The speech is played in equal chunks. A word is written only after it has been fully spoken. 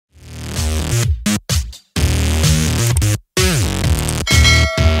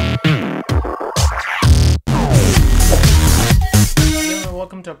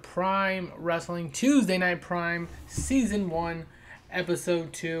of Prime Wrestling, Tuesday Night Prime, Season 1,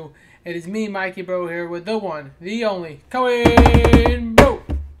 Episode 2. It is me, Mikey Bro, here with the one, the only, Cohen Bro.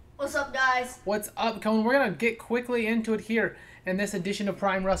 What's up, guys? What's up, Cohen? We're going to get quickly into it here in this edition of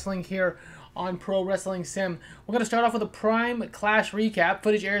Prime Wrestling here on Pro Wrestling Sim. We're going to start off with a Prime Clash recap.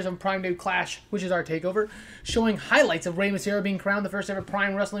 Footage airs on Prime Day Clash, which is our takeover, showing highlights of Rey Mysterio being crowned the first ever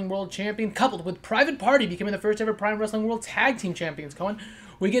Prime Wrestling World Champion, coupled with Private Party becoming the first ever Prime Wrestling World Tag Team Champions, Cohen.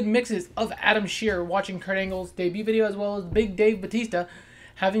 We get mixes of Adam Shearer watching Kurt Angle's debut video, as well as Big Dave Batista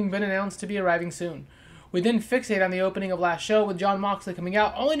having been announced to be arriving soon. We then fixate on the opening of last show with Jon Moxley coming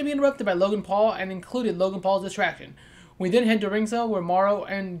out, only to be interrupted by Logan Paul and included Logan Paul's distraction. We then head to ringside where Morrow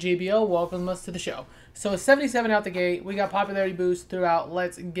and JBL welcome us to the show. So 77 out the gate. We got popularity boost throughout.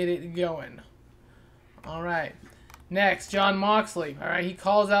 Let's get it going. All right. Next, Jon Moxley. All right, he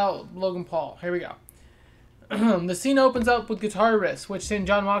calls out Logan Paul. Here we go. The scene opens up with guitar riffs, which send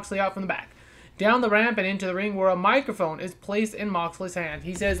Jon Moxley out from the back, down the ramp and into the ring where a microphone is placed in Moxley's hand.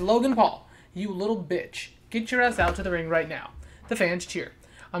 He says, "Logan Paul, you little bitch, get your ass out to the ring right now." The fans cheer.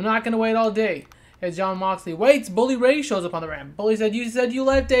 "I'm not going to wait all day." As Jon Moxley waits, Bully Ray shows up on the ramp. Bully said you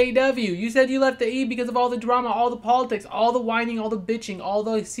left AEW. You said you left the E because of all the drama, all the politics, all the whining, all the bitching, all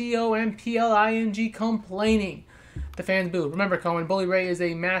the COMPLING complaining. The fans boo. Remember, Cohen, Bully Ray is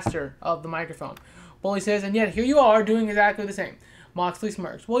a master of the microphone. Bully says, and yet here you are doing exactly the same. Moxley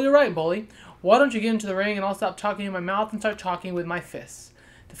smirks. "Well, you're right, Bully. Why don't you get into the ring and I'll stop talking in my mouth and start talking with my fists?"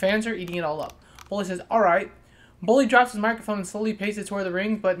 The fans are eating it all up. Bully says, "All right." Bully drops his microphone and slowly paces toward the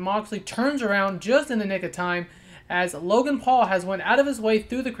ring, but Moxley turns around just in the nick of time as Logan Paul has went out of his way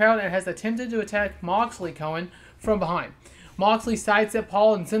through the crowd and has attempted to attack Moxley, Cohen, from behind. Moxley sidesteps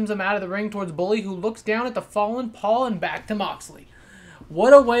Paul and sends him out of the ring towards Bully, who looks down at the fallen Paul and back to Moxley.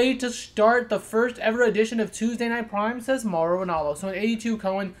 "What a way to start the first ever edition of Tuesday Night Prime," says Mauro Ranallo. So in 82,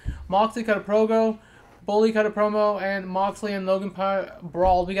 Cohen, Moxley cut a promo, Bully cut a promo, and Moxley and Logan Paul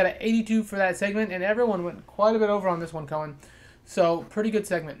brawled. We got an 82 for that segment, and everyone went quite a bit over on this one, Cohen. So, pretty good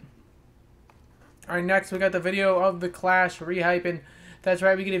segment. All right, next we got the video of the Clash rehyping. That's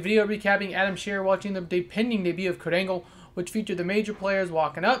right, we get a video recapping Adam Shearer watching the pending debut of Kurt Angle, which featured the major players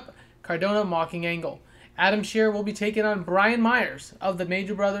walking up, Cardona mocking Angle. Adam Shearer will be taking on Brian Myers of the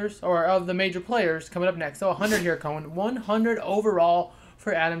Major Brothers, or of the Major Players, coming up next. So 100 here, Cohen. 100 overall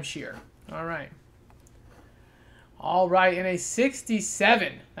for Adam Shearer. All right. All right, in a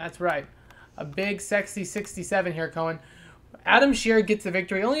 67, that's right, a big, sexy 67 here, Cohen. Adam Shearer gets the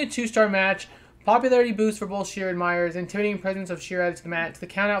victory. Only a 2-star match. Popularity boost for both Shearer and Myers. Intimidating presence of Shearer added to the match. The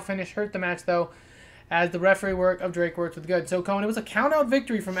count-out finish hurt the match, though, as the referee work of Drake worked with good. So, Cohen, it was a count-out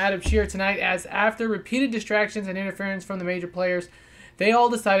victory from Adam Shearer tonight, as after repeated distractions and interference from the major players, they all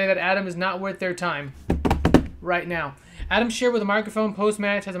decided that Adam is not worth their time right now. Adam Shearer with a microphone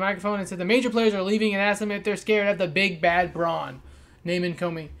post-match has a microphone and said the major players are leaving and asked them if they're scared of the big bad Braun. Naaman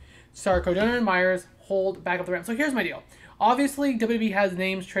Comey. Sorry, Cardona and Myers hold back up the ramp. So here's my deal. Obviously, WWE has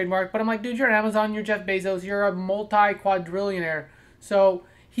names trademarked, but I'm like, dude, you're Amazon, you're Jeff Bezos, you're a multi-quadrillionaire. So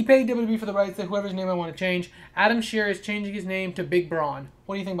he paid WWE for the rights to whoever's name I want to change. Adam Shearer is changing his name to Big Braun.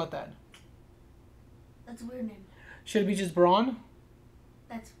 What do you think about that? That's a weird name. Should it be just Braun?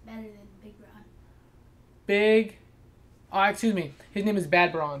 That's better than Big Braun. Big... Oh, excuse me. His name is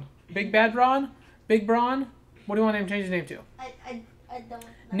Bad Braun. Big Bad Braun? Big Braun? What do you want him to change his name to? I don't know.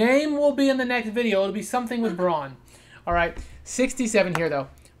 Name will be in the next video. It'll be something with Braun. All right. 67 here, though.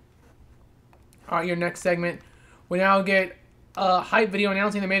 All right, your next segment. We now get a hype video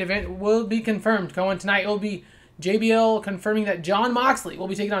announcing the main event will be confirmed. Going tonight, it will be JBL confirming that Jon Moxley will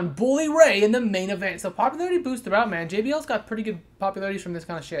be taking on Bully Ray in the main event. So popularity boost throughout, man. JBL's got pretty good popularities from this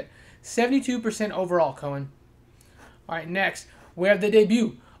kind of shit. 72% overall, Cohen. All right, next, we have the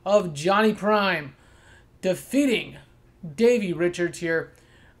debut of Johnny Prime defeating Davey Richards here.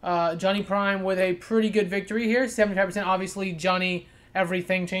 Johnny Prime with a pretty good victory here, 75%. Obviously, Johnny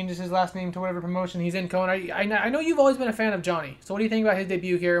Everything changes his last name to whatever promotion he's in. Cohen, I know you've always been a fan of Johnny. So what do you think about his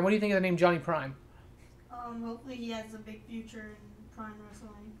debut here, and what do you think of the name Johnny Prime? Hopefully he has a big future in Prime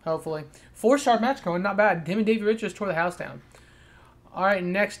Wrestling. Hopefully. 4-star match, Cohen, not bad. Him and Davey Richards tore the house down. All right,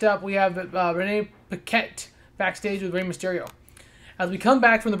 next up, we have Renee Paquette backstage with Rey Mysterio. As we come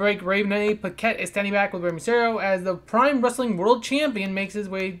back from the break, Renee Paquette is standing back with Rey Mysterio as the Prime Wrestling World Champion makes his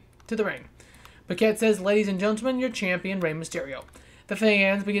way to the ring. Paquette says, "Ladies and gentlemen, your champion, Rey Mysterio." The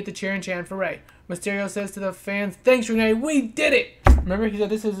fans begin to cheer and chant for Rey. Mysterio says to the fans, "Thanks, Renee, we did it!" Remember, he said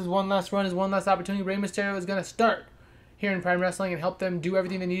this is his one last run, his one last opportunity. Rey Mysterio is going to start here in Prime Wrestling and help them do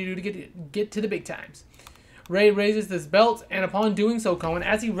everything they need to do to get to the big times. Rey raises his belt, and upon doing so, Cohen,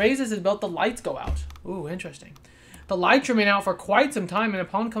 as he raises his belt, the lights go out. Ooh, interesting. The lights remain out for quite some time, and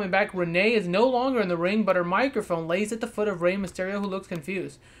upon coming back, Renee is no longer in the ring, but her microphone lays at the foot of Rey Mysterio, who looks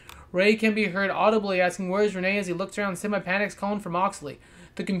confused. Rey can be heard audibly asking where is Renee as he looks around semi-panics, calling for Moxley.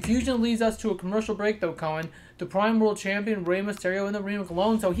 The confusion leads us to a commercial break, though, Cohen. The Prime World Champion, Rey Mysterio, in the ring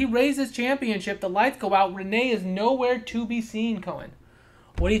alone, so he raises his championship. The lights go out. Renee is nowhere to be seen, Cohen.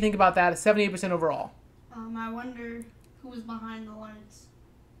 What do you think about that? 78% overall. I wonder who was behind the lights.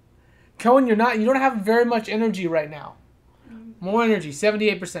 Cohen, you don't have very much energy right now. More energy,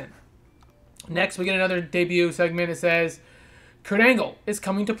 78%. Next, we get another debut segment. It says, Kurt Angle is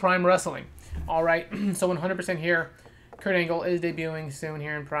coming to Prime Wrestling. All right, so 100% here. Kurt Angle is debuting soon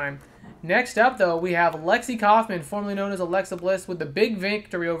here in Prime. Next up, though, we have Lexi Kaufman, formerly known as Alexa Bliss, with the big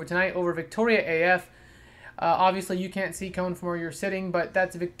victory over Victoria AF. Obviously, you can't see Cohen from where you're sitting, but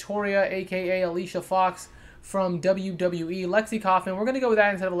that's Victoria, a.k.a. Alicia Fox, from WWE. Lexi Kaufman, we're going to go with that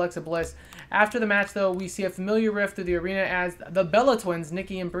instead of Alexa Bliss. After the match, though, we see a familiar riff through the arena as the Bella Twins,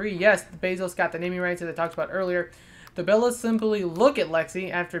 Nikki and Brie. Yes, Bezos got the naming rights that I talked about earlier. The Bellas simply look at Lexi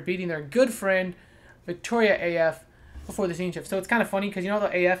after beating their good friend, Victoria AF, before the scene shift. So it's kind of funny because you know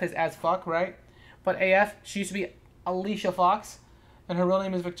the AF is as fuck, right? But AF, she used to be Alicia Fox, and her real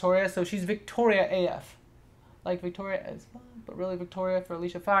name is Victoria, so she's Victoria AF. Like Victoria as fuck, but really Victoria for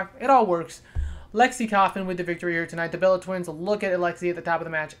Alicia Fox. It all works. Lexi Kaufman with the victory here tonight. The Bella Twins look at Lexi at the top of the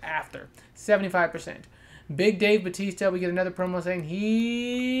match after. 75%. Big Dave Batista, we get another promo saying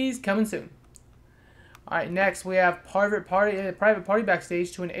he's coming soon. All right, next we have private party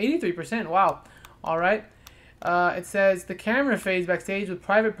backstage to an 83%. Wow. All right. It says the camera fades backstage with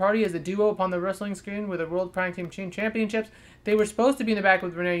Private Party as a duo upon the wrestling screen with the World Prime Team Championships. They were supposed to be in the back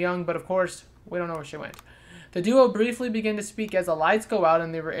with Renee Young, but of course, we don't know where she went. The duo briefly begin to speak as the lights go out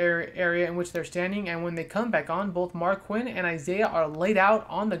in the area in which they're standing, and when they come back on, both Mark Quinn and Isaiah are laid out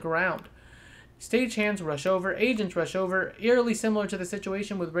on the ground. Stagehands rush over, agents rush over, eerily similar to the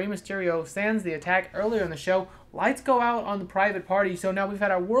situation with Rey Mysterio stands the attack earlier in the show. Lights go out on the Private Party, so now we've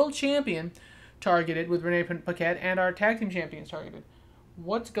had our world champion targeted with Renee Paquette and our tag team champions targeted.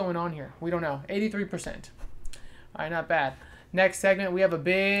 What's going on here? We don't know. 83%. All right, not bad. Next segment, we have a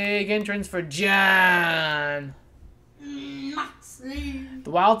big entrance for John Moxley.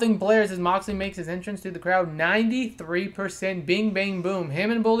 The wild thing blares as Moxley makes his entrance through the crowd. 93%. Bing, bang, boom.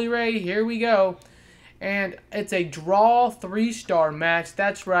 Him and Bully Ray, here we go. And it's a draw 3-star match.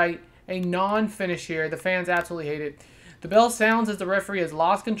 That's right, a non-finish here. The fans absolutely hate it. The bell sounds as the referee has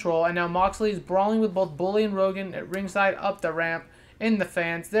lost control, and now Moxley is brawling with both Bully and Rogan at ringside up the ramp. In the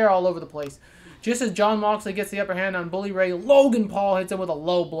fans, they're all over the place. Just as John Moxley gets the upper hand on Bully Ray, Logan Paul hits him with a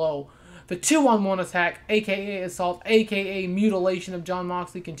low blow. The 2-on-1 attack, a.k.a. assault, a.k.a. mutilation of John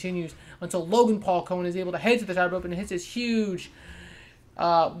Moxley continues until Logan Paul Cohen is able to head to the top rope and hits his huge,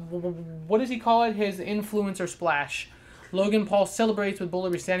 what does he call it? His influencer splash. Logan Paul celebrates with Bully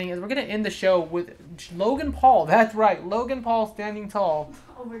Ray standing as we're going to end the show with Logan Paul. That's right, Logan Paul standing tall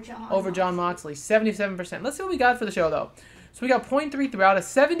over John Moxley. 77%. Let's see what we got for the show, though. So we got 0.3 throughout, a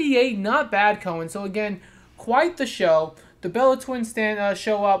 78, not bad, Cohen. So again, quite the show. The Bella Twins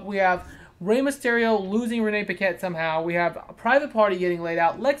show up. We have Rey Mysterio losing Renee Paquette somehow. We have a Private Party getting laid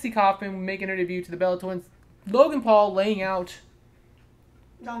out. Lexi Kaufman making her debut to the Bella Twins. Logan Paul laying out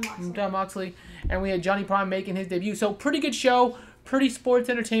John Moxley. And we had Johnny Prime making his debut. So pretty good show. Pretty sports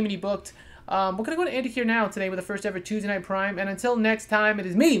entertainment-y booked. We're going to go to end it here now today with the first ever Tuesday Night Prime. And until next time, it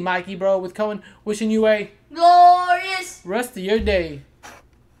is me, Mikey Bro, with Cohen, wishing you a glorious rest of your day.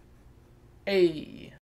 Hey.